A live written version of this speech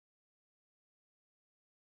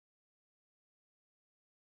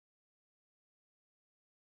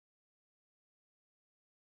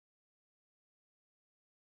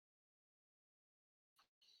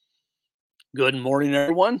Good morning,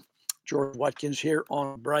 everyone. George Watkins here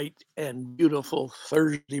on a bright and beautiful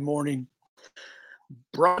Thursday morning,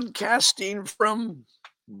 broadcasting from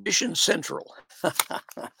Mission Central.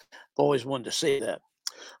 Always wanted to say that.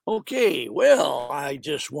 Okay, well, I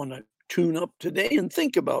just want to tune up today and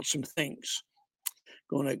think about some things.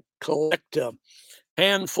 Going to collect a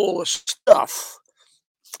handful of stuff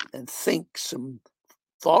and think some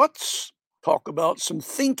thoughts, talk about some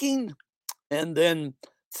thinking, and then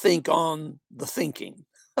think on the thinking.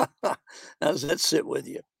 How does that sit with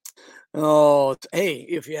you? Oh, hey,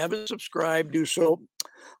 if you haven't subscribed, do so.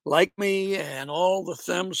 Like me and all the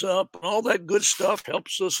thumbs up and all that good stuff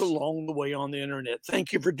helps us along the way on the internet.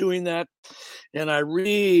 Thank you for doing that. And I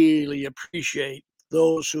really appreciate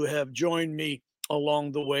those who have joined me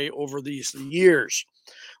along the way over these years.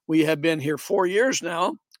 We have been here 4 years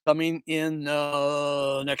now, coming in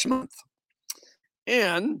next month,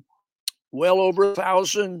 and well over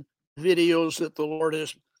 1,000 videos that the Lord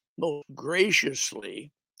has most graciously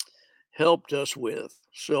helped us with.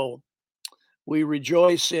 So we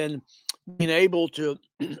rejoice in being able to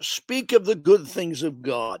speak of the good things of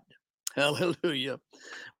God. Hallelujah.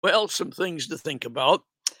 Well, some things to think about.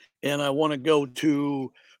 And I want to go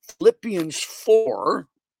to Philippians 4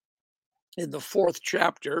 in the fourth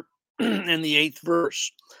chapter and the eighth verse.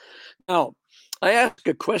 Now, I ask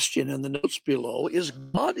a question in the notes below. Is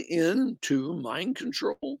God into mind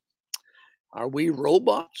control? Are we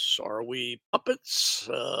robots? Are we puppets?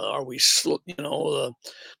 Are we,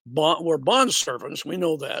 we're bond servants. We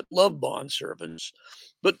know that, love bond servants.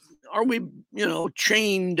 But are we,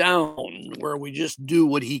 chained down where we just do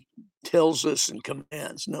what he tells us and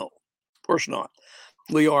commands? No, of course not.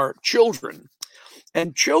 We are children,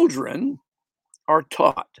 and children are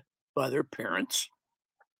taught by their parents.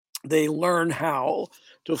 They learn how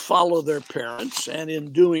to follow their parents, and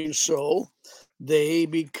in doing so, they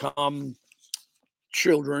become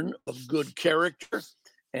children of good character,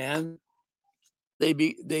 and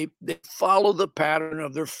they follow the pattern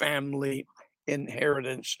of their family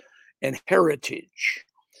inheritance and heritage.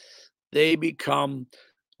 They become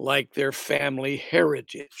like their family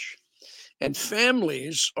heritage. And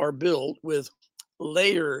families are built with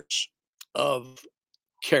layers of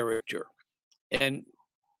character and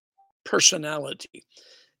personality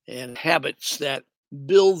and habits that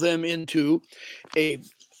build them into a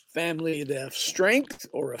family of strength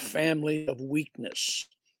or a family of weakness.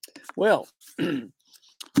 Well,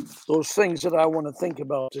 those things that I want to think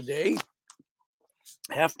about today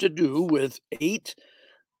have to do with 8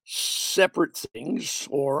 separate things,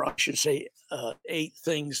 or I should say, 8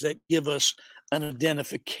 things that give us an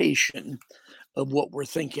identification of what we're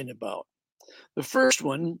thinking about. The first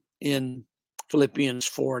one in Philippians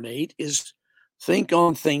 4 and 8 is think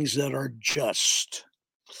on things that are just.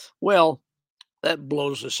 Well, that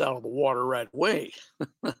blows us out of the water right away.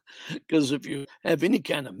 Because if you have any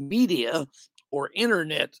kind of media or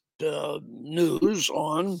internet news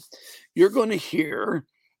on, you're going to hear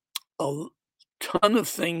a ton of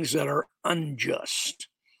things that are unjust.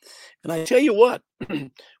 And I tell you what,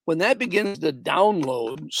 when that begins to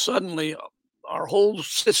download, suddenly our whole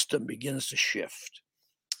system begins to shift.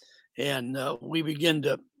 And we begin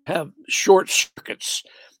to have short circuits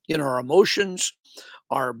in our emotions.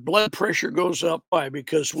 Our blood pressure goes up. Why?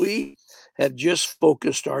 Because we have just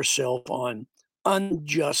focused ourselves on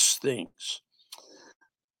unjust things.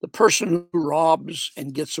 The person who robs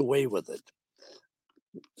and gets away with it.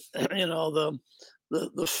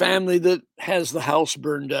 The family that has the house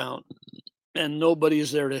burned down and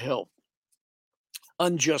nobody's there to help.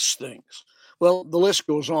 Unjust things. Well, the list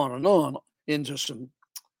goes on into some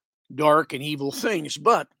dark and evil things.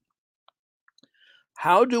 But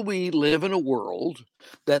how do we live in a world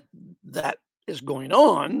that is going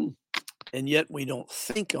on, and yet we don't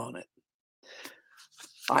think on it?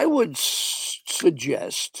 I would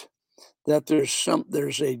suggest that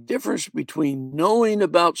there's a difference between knowing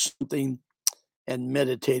about something and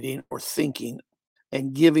meditating or thinking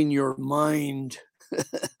and giving your mind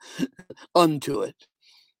unto it.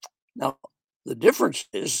 Now, the difference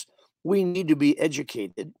is we need to be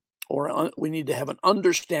educated, or we need to have an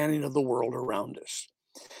understanding of the world around us.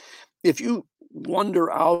 If you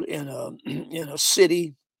wander out in a in a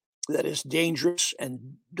city that is dangerous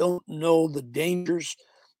and don't know the dangers,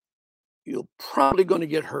 you're probably going to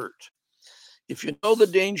get hurt. If you know the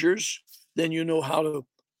dangers, then you know how to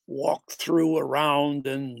walk through, around,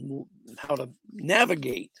 and how to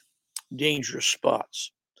navigate dangerous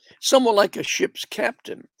spots. Somewhat like a ship's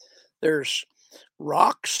captain. There's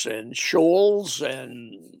rocks and shoals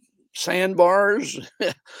and sandbars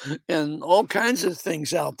and all kinds of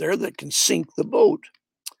things out there that can sink the boat.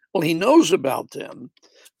 Well, he knows about them,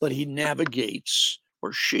 but he navigates,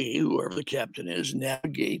 or she, whoever the captain is,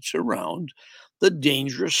 navigates around the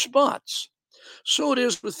dangerous spots. So it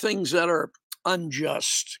is with things that are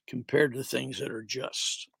unjust compared to things that are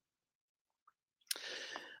just.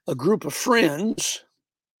 A group of friends,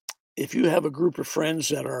 if you have a group of friends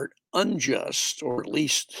that are unjust, or at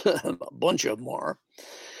least a bunch of them are,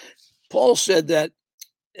 Paul said that,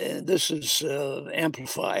 and this is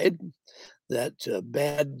amplified, that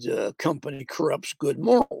bad company corrupts good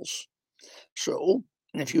morals. So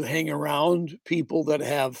if you hang around people that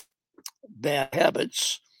have bad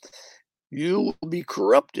habits, you will be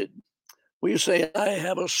corrupted. Well, you say, I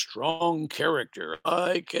have a strong character.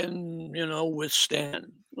 I can,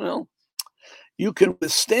 withstand. Well, you can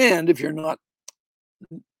withstand if you're not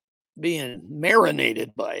being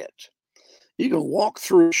marinated by it. You can walk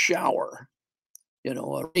through a shower,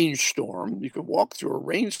 a rainstorm. You can walk through a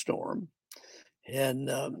rainstorm and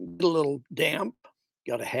get a little damp,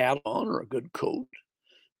 got a hat on or a good coat,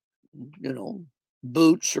 you know,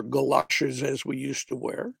 boots or galoshes as we used to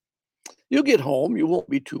wear. You'll get home, you won't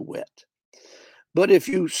be too wet. But if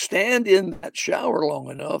you stand in that shower long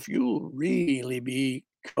enough, you'll really be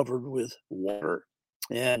covered with water.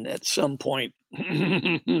 And at some point,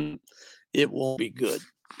 it won't be good.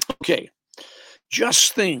 Okay,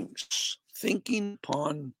 just things, thinking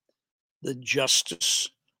upon the justice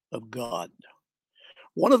of God.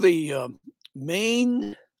 One of the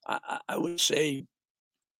main, I would say,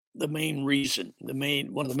 the main reason,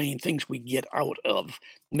 one of the main things we get out of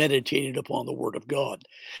meditating upon the Word of God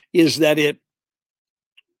is that it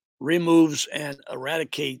removes and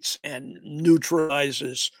eradicates and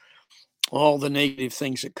neutralizes all the negative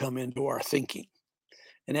things that come into our thinking.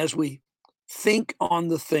 And as we think on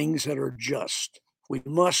the things that are just, we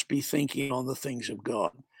must be thinking on the things of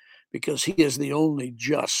God because He is the only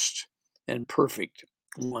just and perfect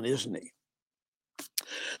one, isn't He?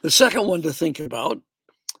 The second one to think about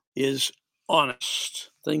is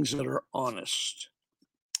honest, things that are honest.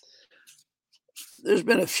 There's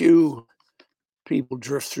been a few people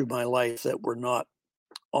drift through my life that were not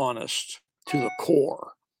honest to the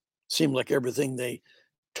core. Seemed like everything they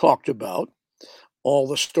talked about, all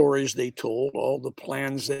the stories they told, all the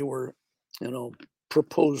plans they were,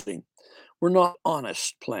 proposing were not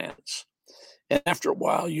honest plans. And after a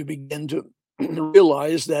while, you begin to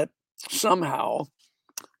realize that somehow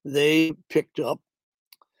they picked up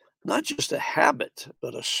not just a habit,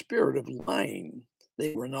 but a spirit of lying.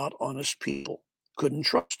 They were not honest people, couldn't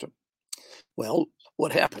trust them. Well,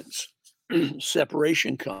 what happens?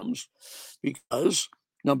 Separation comes because,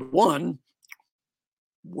 number one,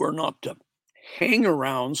 we're not to hang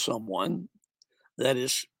around someone that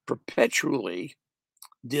is perpetually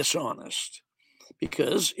dishonest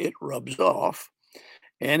because it rubs off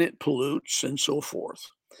and it pollutes and so forth.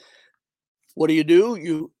 What do?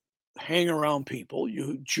 You hang around people,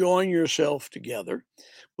 you join yourself together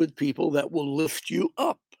with people that will lift you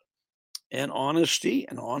up. And honesty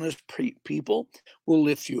and honest people will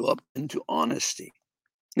lift you up into honesty.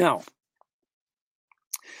 Now,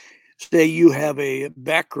 say you have a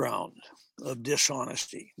background of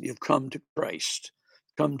dishonesty. You've come to Christ,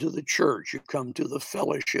 come to the church, you've come to the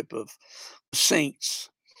fellowship of saints.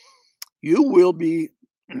 You will be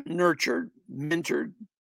nurtured, mentored,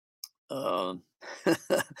 uh,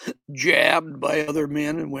 jabbed by other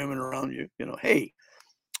men and women around you. Hey,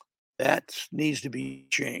 that needs to be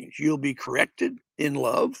changed. You'll be corrected in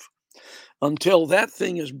love until that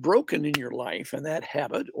thing is broken in your life and that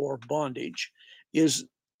habit or bondage is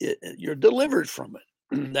you're delivered from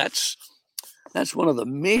it. That's one of the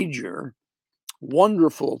major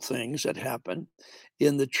wonderful things that happen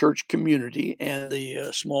in the church community and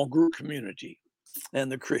the small group community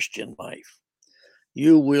and the Christian life.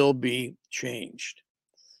 You will be changed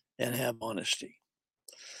and have honesty.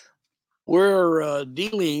 We're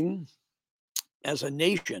dealing as a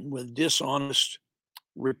nation with dishonest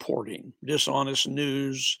reporting, dishonest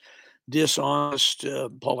news, dishonest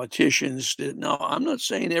politicians. No, I'm not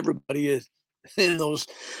saying everybody is in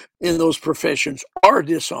those professions are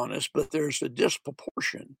dishonest, but there's a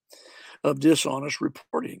disproportion of dishonest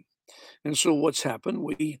reporting. And so what's happened?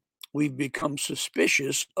 We've become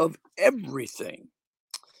suspicious of everything.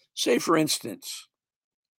 Say, for instance,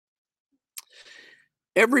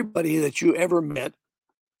 everybody that you ever met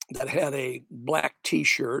that had a black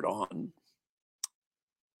T-shirt on,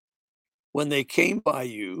 when they came by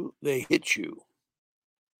you, they hit you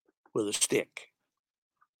with a stick.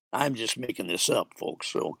 I'm just making this up, folks,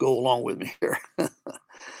 so go along with me here.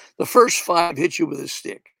 The first 5 hit you with a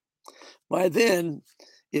stick. By then,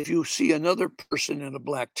 if you see another person in a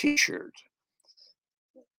black T-shirt,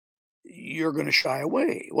 you're going to shy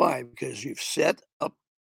away. Why? Because you've set up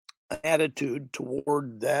an attitude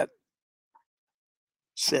toward that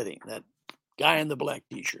setting, that guy in the black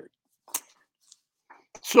t-shirt.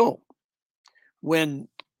 So when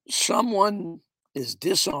someone is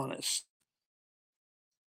dishonest,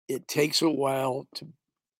 it takes a while to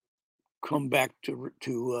come back to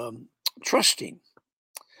trusting.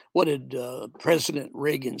 What did President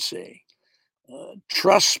Reagan say?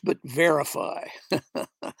 Trust but verify.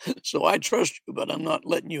 So I trust you, but I'm not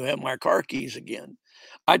letting you have my car keys again.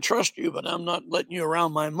 I trust you, but I'm not letting you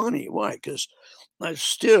around my money. Why? Because I'm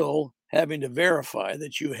still having to verify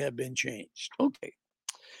that you have been changed. Okay.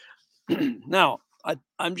 Now,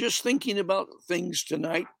 I'm just thinking about things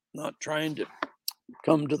tonight, not trying to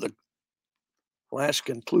come to the last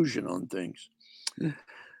conclusion on things.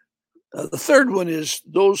 The third one is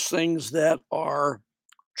those things that are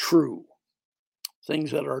true.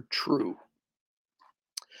 Things that are true.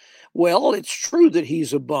 Well, it's true that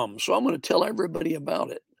he's a bum, so I'm going to tell everybody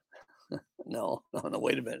about it. No, no, no,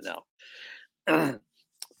 wait a minute now.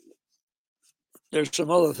 There's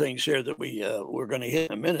some other things here that we're going to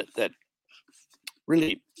hit in a minute that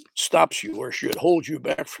really stops you or should hold you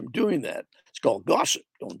back from doing that. It's called gossip.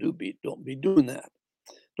 Don't be doing that.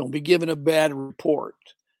 Don't be giving a bad report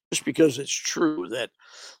just because it's true that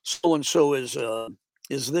so and so is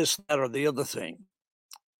this, that, or the other thing.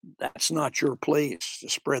 That's not your place to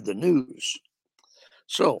spread the news.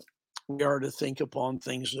 So we are to think upon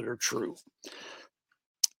things that are true.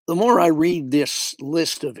 The more I read this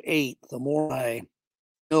list of 8, the more I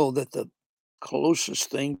know that the closest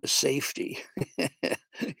thing to safety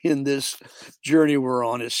in this journey we're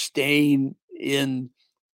on is staying in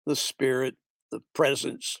the spirit, the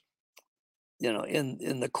presence,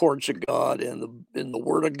 in the courts of God, in the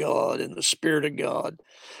Word of God, in the Spirit of God,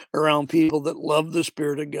 around people that love the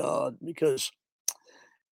Spirit of God, because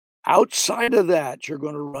outside of that, you're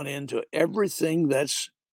going to run into everything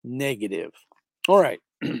that's negative. All right.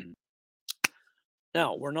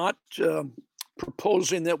 Now, we're not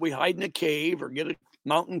proposing that we hide in a cave or get a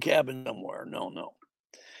mountain cabin somewhere. No, no.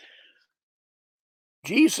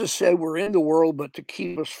 Jesus said we're in the world, but to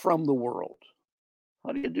keep us from the world.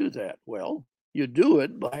 How do you do that? Well, you do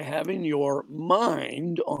it by having your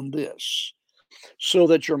mind on this so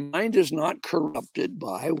that your mind is not corrupted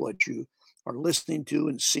by what you are listening to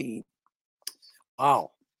and seeing.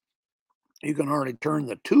 Wow. You can hardly turn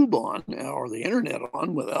the tube on or the internet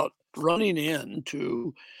on without running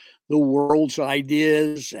into the world's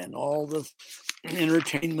ideas, and all the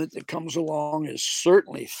entertainment that comes along is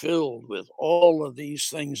certainly filled with all of these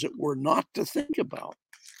things that we're not to think about.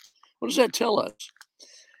 What does that tell us?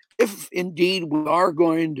 If indeed we are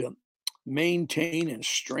going to maintain and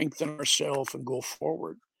strengthen ourselves and go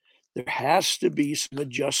forward, there has to be some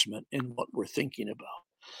adjustment in what we're thinking about.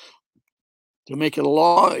 To make it a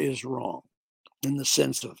law is wrong in the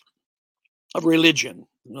sense of religion.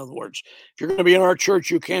 In other words, if you're going to be in our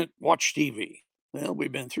church, you can't watch TV. Well,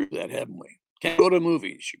 we've been through that, haven't we? Can't go to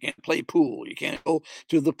movies. You can't play pool. You can't go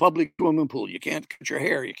to the public swimming pool. You can't cut your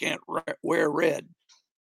hair. You can't wear red.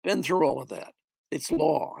 Been through all of that. It's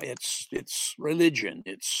law. It's religion.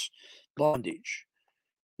 It's bondage.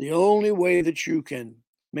 The only way that you can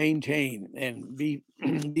maintain and be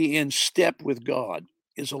be in step with God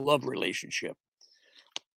is a love relationship.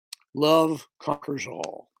 Love conquers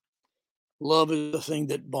all. Love is the thing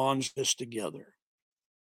that bonds us together.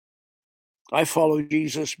 I follow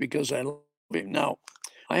Jesus because I love him. Now,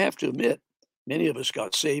 I have to admit, many of us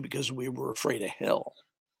got saved because we were afraid of hell.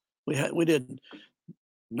 We didn't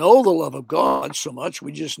know the love of God so much.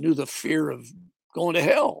 We just knew the fear of going to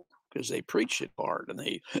hell because they preached it hard, and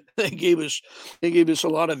they they gave us a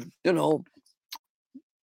lot of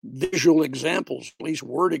visual examples, at least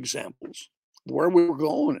word examples, where we were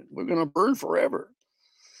going. We're going to burn forever.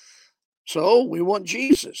 So we want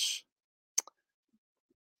Jesus.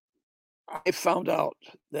 I found out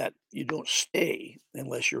that you don't stay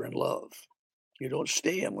unless you're in love. You don't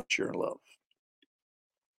stay unless you're in love.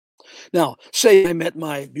 Now, say I met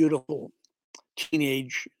my beautiful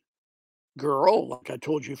teenage girl, like I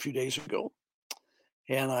told you a few days ago,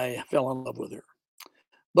 and I fell in love with her.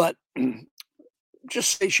 But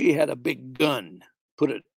just say she had a big gun,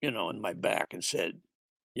 put it, in my back and said,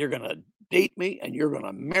 "You're going to date me and you're going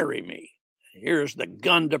to marry me. Here's the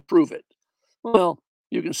gun to prove it." Well,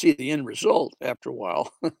 you can see the end result after a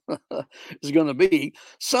while is going to be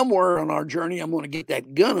somewhere on our journey. I'm going to get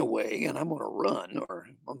that gun away and I'm going to run, or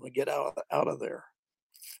I'm going to get out of there.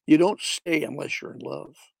 You don't stay unless you're in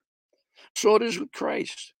love. So it is with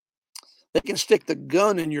Christ. They can stick the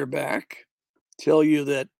gun in your back, tell you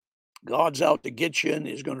that God's out to get you and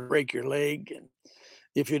he's going to break your leg. And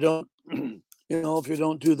if you don't If you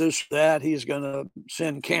don't do this, that, he's going to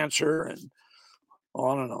send cancer and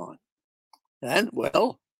on and on. And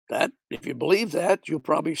well, that if you believe that, you'll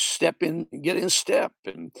probably step in, get in step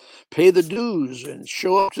and pay the dues and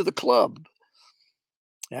show up to the club.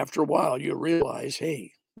 After a while, you realize,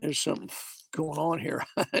 hey, there's something going on here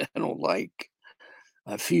I don't like.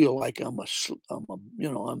 I feel like I'm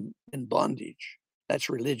in bondage. That's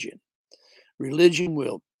religion. Religion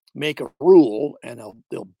will make a rule and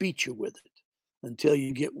they'll beat you with it until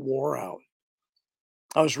you get wore out.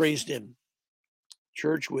 I was raised in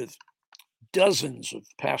church with dozens of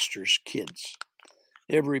pastors' kids.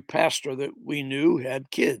 Every pastor that we knew had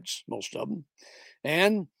kids, most of them,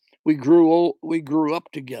 and we grew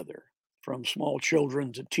up together from small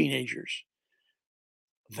children to teenagers.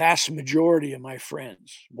 Vast majority of my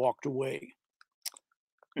friends walked away,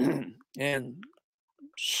 and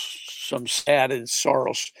some sad and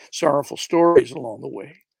sorrowful stories along the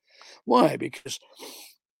way. Why? Because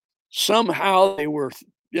somehow they were,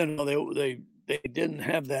 they didn't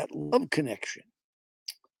have that love connection.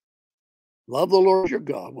 Love the Lord your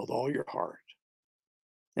God with all your heart.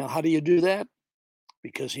 Now, how do you do that?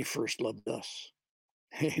 Because he first loved us.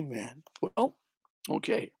 Amen. Well,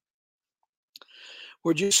 okay.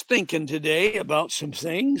 We're just thinking today about some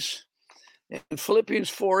things. And Philippians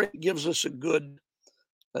 4 gives us a good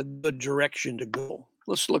direction to go.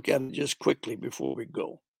 Let's look at it just quickly before we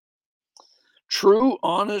go. True,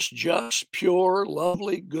 honest, just, pure,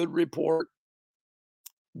 lovely, good report,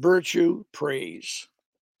 virtue, praise.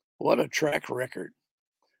 What a track record.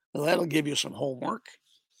 Well, that'll give you some homework.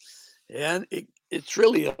 And it's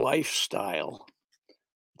really a lifestyle.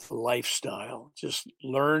 It's a lifestyle, just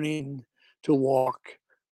learning to walk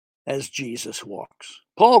as Jesus walks.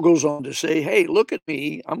 Paul goes on to say, hey, look at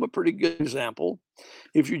me. I'm a pretty good example.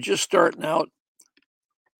 If you're just starting out,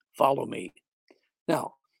 follow me.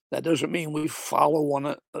 Now, that doesn't mean we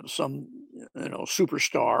follow some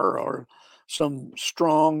superstar or some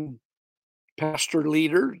strong pastor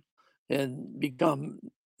leader and become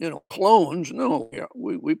clones. No,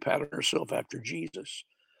 we pattern ourselves after Jesus.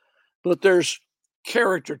 But there's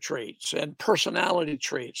character traits and personality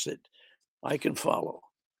traits that I can follow.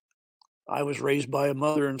 I was raised by a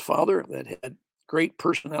mother and father that had great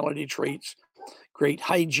personality traits, great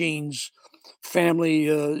hygienes, family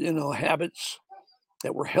habits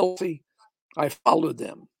that were healthy. I followed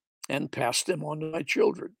them and passed them on to my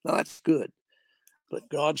children. Now that's good. But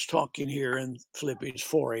God's talking here in Philippians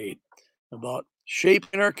 4:8 about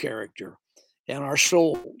shaping our character and our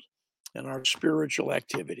soul and our spiritual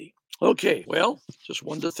activity. Okay, well, just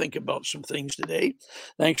wanted to think about some things today.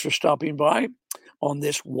 Thanks for stopping by on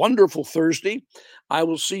this wonderful Thursday. I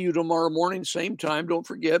will see you tomorrow morning, same time. Don't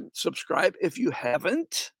forget, subscribe if you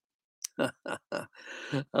haven't.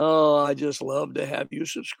 Oh, I just love to have you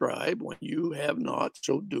subscribe when you have not,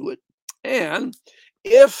 so do it. And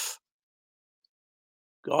if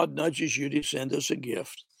God nudges you to send us a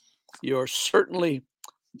gift, you're certainly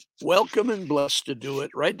welcome and blessed to do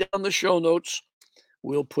it. Write down the show notes.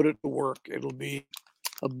 We'll put it to work. It'll be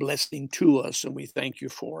a blessing to us, and we thank you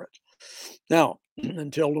for it. Now,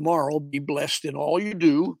 until tomorrow, be blessed in all you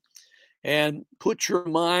do and put your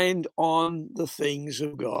mind on the things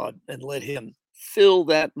of God and let him fill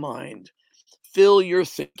that mind, fill your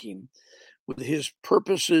thinking with his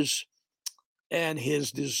purposes and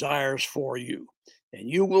his desires for you. And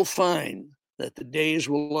you will find that the days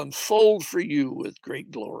will unfold for you with great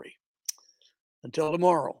glory. Until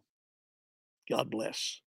tomorrow, God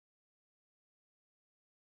bless.